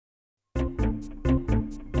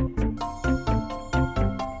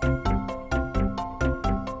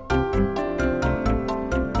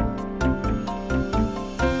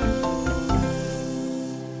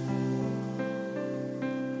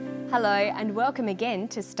Hello and welcome again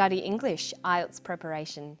to Study English IELTS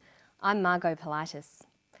Preparation. I'm Margot Politis.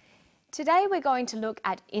 Today we're going to look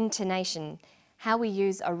at intonation, how we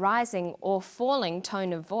use a rising or falling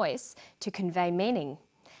tone of voice to convey meaning.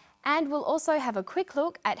 And we'll also have a quick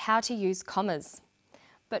look at how to use commas.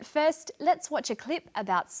 But first, let's watch a clip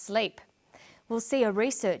about sleep. We'll see a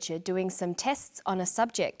researcher doing some tests on a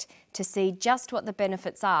subject to see just what the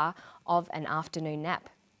benefits are of an afternoon nap.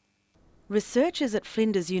 Researchers at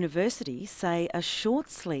Flinders University say a short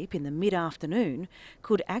sleep in the mid-afternoon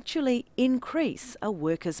could actually increase a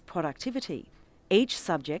worker's productivity. Each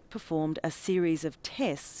subject performed a series of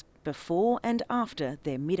tests before and after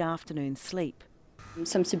their mid-afternoon sleep.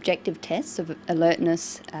 Some subjective tests of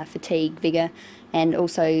alertness, fatigue, vigour, and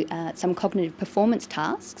also some cognitive performance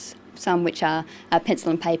tasks, some which are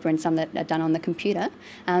pencil and paper and some that are done on the computer,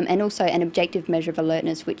 and also an objective measure of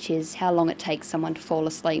alertness, which is how long it takes someone to fall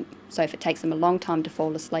asleep. So if it takes them a long time to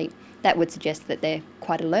fall asleep, that would suggest that they're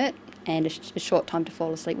quite alert, and a short time to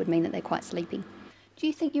fall asleep would mean that they're quite sleepy. Do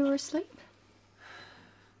you think you were asleep?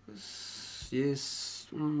 Yes,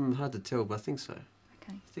 hard to tell, but I think so.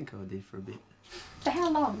 Okay. I think I was there for a bit. For how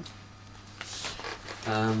long?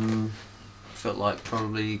 Felt like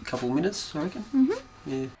probably a couple of minutes, I reckon. Mm-hmm.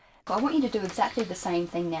 Yeah. Well, I want you to do exactly the same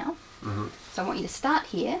thing now. Mm-hmm. So I want you to start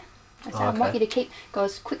here. So I Okay. want you to go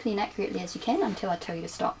as quickly and accurately as you can until I tell you to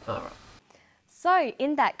stop. All right. So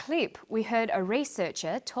in that clip, we heard a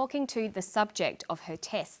researcher talking to the subject of her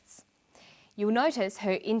tests. You'll notice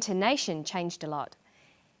her intonation changed a lot.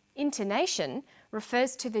 Intonation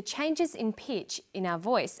refers to the changes in pitch in our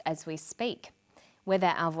voice as we speak,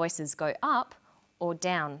 whether our voices go up or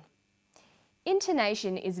down.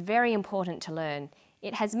 Intonation is very important to learn.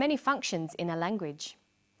 It has many functions in a language.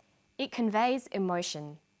 It conveys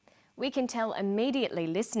emotion. We can tell immediately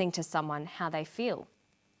listening to someone how they feel.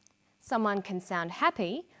 Someone can sound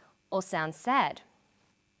happy or sound sad.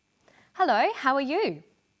 Hello, how are you?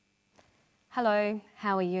 Hello,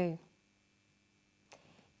 how are you?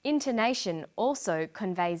 Intonation also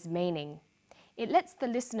conveys meaning. It lets the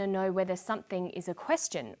listener know whether something is a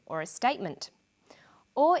question or a statement,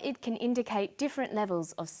 or it can indicate different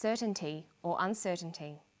levels of certainty or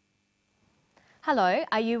uncertainty. Hello,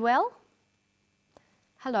 are you well?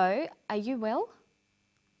 Hello, are you well?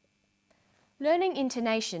 Learning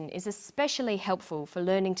intonation is especially helpful for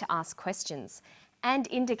learning to ask questions and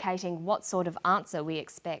indicating what sort of answer we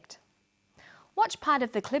expect. Watch part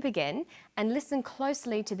of the clip again and listen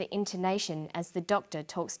closely to the intonation as the doctor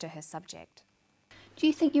talks to her subject. Do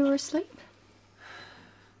you think you were asleep?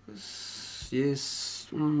 Yes,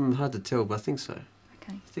 hard to tell, but I think so.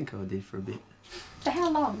 Okay. I think I was there for a bit. For how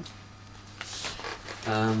long?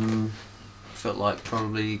 Felt like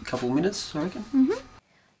probably a couple of minutes, I reckon. Mm-hmm.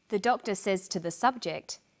 The doctor says to the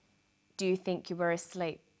subject, "Do you think you were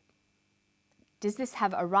asleep?" Does this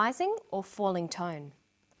have a rising or falling tone?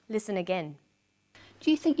 Listen again.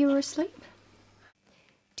 Do you think you were asleep?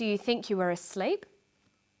 Do you think you were asleep?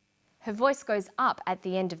 Her voice goes up at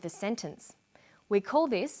the end of the sentence. We call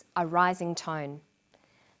this a rising tone.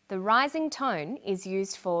 The rising tone is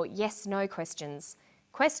used for yes-no questions,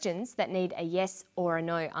 questions that need a yes or a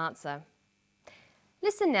no answer.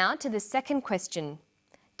 Listen now to the second question.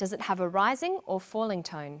 Does it have a rising or falling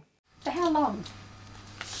tone? For how long?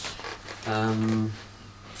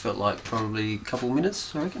 Felt like probably a couple of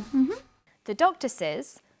minutes, I reckon. Mm-hmm. The doctor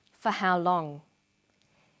says, "For how long?"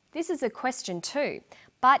 This is a question too,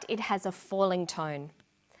 but it has a falling tone.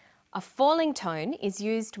 A falling tone is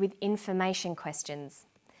used with information questions.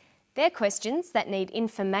 They're questions that need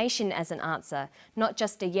information as an answer, not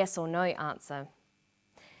just a yes or no answer.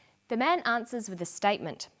 The man answers with a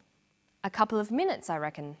statement. "A couple of minutes, I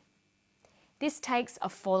reckon." This takes a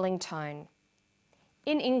falling tone.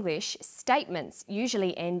 In English, statements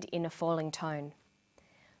usually end in a falling tone.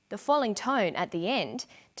 The falling tone at the end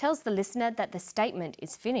tells the listener that the statement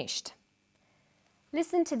is finished.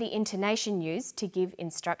 Listen to the intonation used to give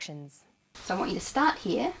instructions. So I want you to start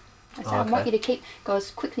here. So I Okay. want you to go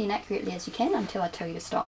as quickly and accurately as you can until I tell you to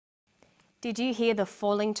stop. Did you hear the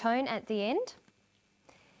falling tone at the end?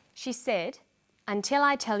 She said, "Until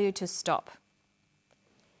I tell you to stop."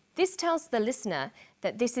 This tells the listener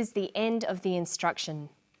that this is the end of the instruction.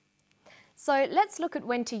 So let's look at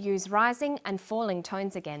when to use rising and falling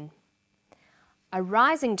tones again. A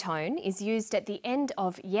rising tone is used at the end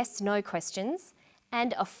of yes-no questions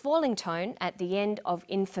and a falling tone at the end of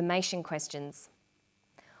information questions.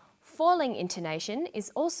 Falling intonation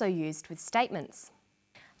is also used with statements.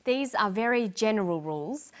 These are very general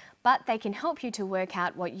rules, but they can help you to work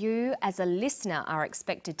out what you as a listener are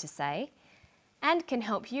expected to say and can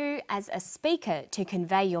help you as a speaker to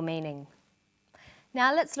convey your meaning.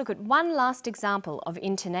 Now let's look at one last example of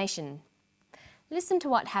intonation. Listen to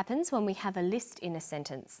what happens when we have a list in a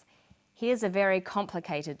sentence. Here's a very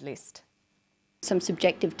complicated list. Some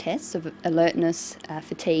subjective tests of alertness,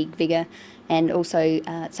 fatigue, vigour, and also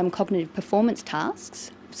some cognitive performance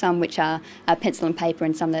tasks, some which are pencil and paper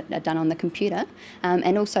and some that are done on the computer,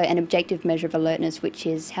 and also an objective measure of alertness, which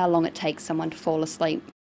is how long it takes someone to fall asleep.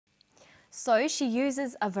 So she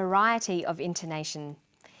uses a variety of intonation.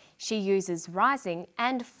 She uses rising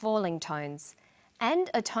and falling tones,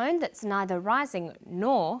 and a tone that's neither rising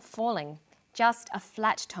nor falling, just a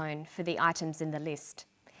flat tone for the items in the list.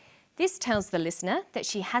 This tells the listener that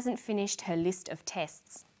she hasn't finished her list of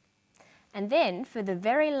tests. And then for the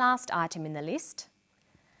very last item in the list,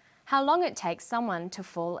 how long it takes someone to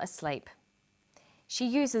fall asleep. She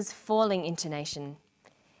uses falling intonation.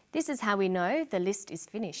 This is how we know the list is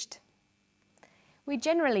finished. We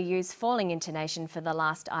generally use falling intonation for the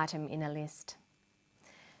last item in a list.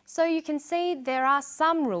 So you can see there are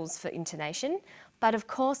some rules for intonation, but of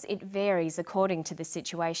course it varies according to the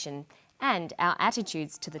situation and our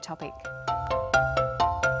attitudes to the topic.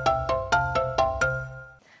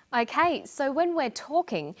 Okay, so when we're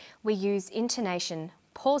talking, we use intonation,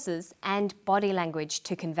 pauses and body language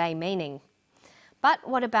to convey meaning. But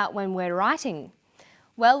what about when we're writing?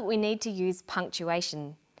 Well, we need to use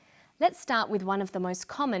punctuation. Let's start with one of the most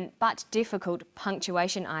common but difficult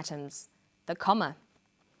punctuation items, the comma.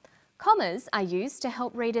 Commas are used to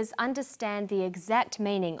help readers understand the exact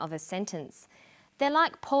meaning of a sentence. They're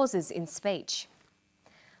like pauses in speech.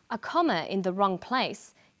 A comma in the wrong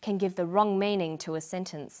place can give the wrong meaning to a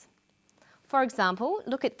sentence. For example,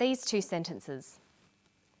 look at these two sentences.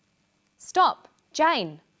 Stop,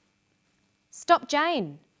 Jane. Stop,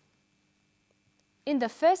 Jane. In the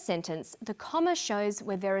first sentence, the comma shows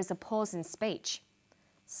where there is a pause in speech.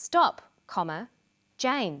 Stop, comma,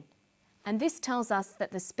 Jane. And this tells us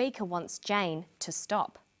that the speaker wants Jane to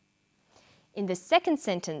stop. In the second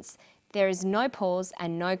sentence, there is no pause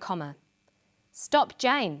and no comma. Stop,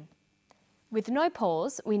 Jane. With no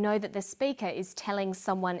pause, we know that the speaker is telling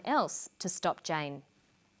someone else to stop Jane.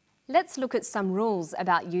 Let's look at some rules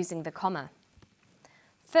about using the comma.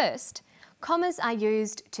 First, commas are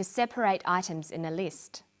used to separate items in a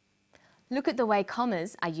list. Look at the way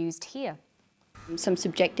commas are used here. Some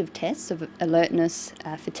subjective tests of alertness,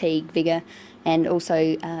 fatigue, vigour, and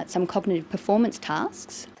also some cognitive performance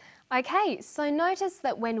tasks. Okay, so notice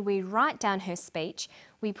that when we write down her speech,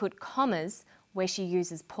 we put commas where she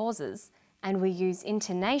uses pauses, and we use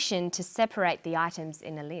intonation to separate the items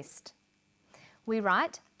in a list. We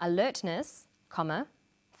write alertness, comma,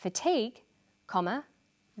 fatigue, comma,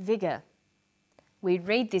 vigour. We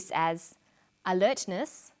read this as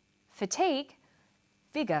alertness, fatigue,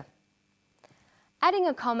 vigour. Adding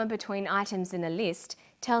a comma between items in a list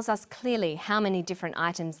tells us clearly how many different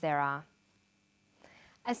items there are.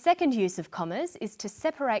 A second use of commas is to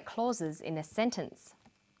separate clauses in a sentence.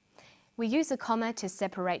 We use a comma to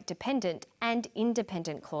separate dependent and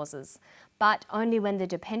independent clauses, but only when the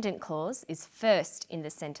dependent clause is first in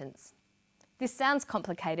the sentence. This sounds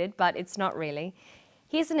complicated, but it's not really.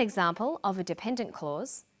 Here's an example of a dependent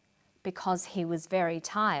clause, because he was very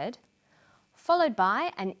tired, followed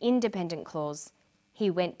by an independent clause, he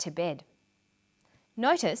went to bed.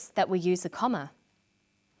 Notice that we use a comma.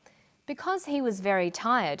 Because he was very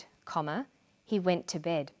tired, comma, he went to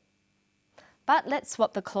bed. But let's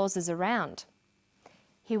swap the clauses around.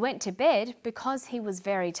 He went to bed because he was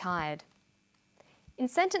very tired. In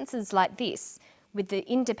sentences like this, with the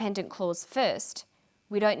independent clause first,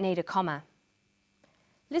 we don't need a comma.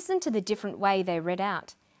 Listen to the different way they read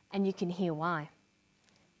out, and you can hear why.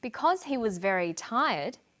 Because he was very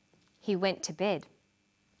tired, he went to bed.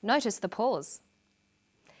 Notice the pause.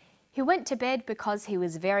 He went to bed because he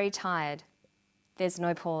was very tired. There's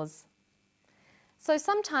no pause. So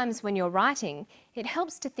sometimes when you're writing, it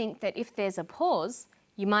helps to think that if there's a pause,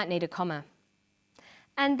 you might need a comma.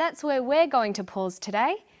 And that's where we're going to pause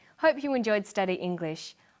today. Hope you enjoyed Study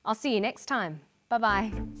English. I'll see you next time.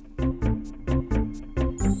 Bye-bye.